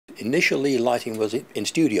Initially, lighting was in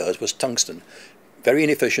studios was tungsten. Very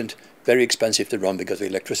inefficient, very expensive to run because of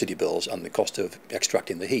the electricity bills and the cost of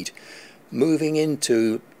extracting the heat. Moving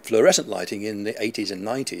into fluorescent lighting in the 80s and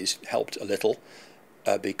 90s helped a little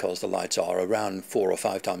because the lights are around 4 or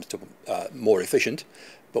 5 times more efficient.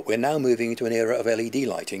 But we're now moving into an era of LED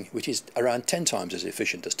lighting, which is around 10 times as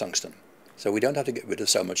efficient as tungsten. So we don't have to get rid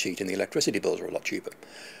of so much heat, and the electricity bills are a lot cheaper.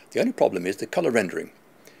 The only problem is the colour rendering,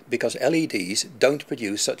 because LEDs don't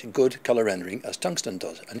produce such good colour rendering as tungsten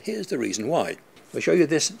does. And here's the reason why. I'll show you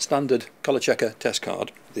this standard colour checker test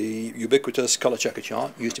card. The ubiquitous colour checker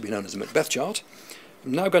chart used to be known as the Macbeth chart.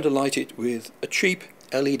 I'm now going to light it with a cheap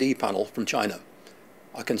LED panel from China.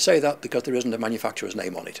 I can say that because there isn't a manufacturer's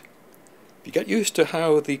name on it. If you get used to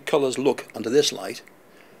how the colours look under this light,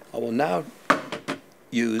 I will now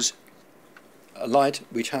use a light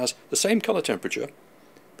which has the same colour temperature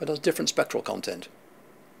but has different spectral content.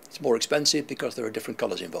 It's more expensive because there are different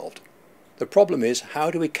colours involved. The problem is, how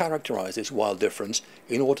do we characterise this wild difference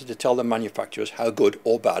in order to tell the manufacturers how good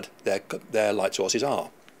or bad their light sources are?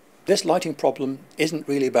 This lighting problem isn't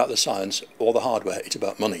really about the science or the hardware, it's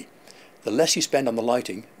about money. The less you spend on the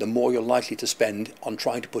lighting, the more you're likely to spend on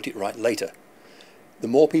trying to put it right later. The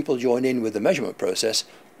more people join in with the measurement process,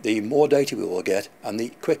 the more data we will get, and the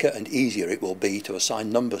quicker and easier it will be to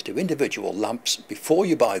assign numbers to individual lamps before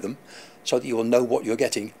you buy them, so that you will know what you're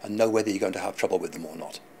getting and know whether you're going to have trouble with them or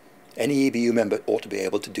not. Any EBU member ought to be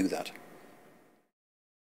able to do that.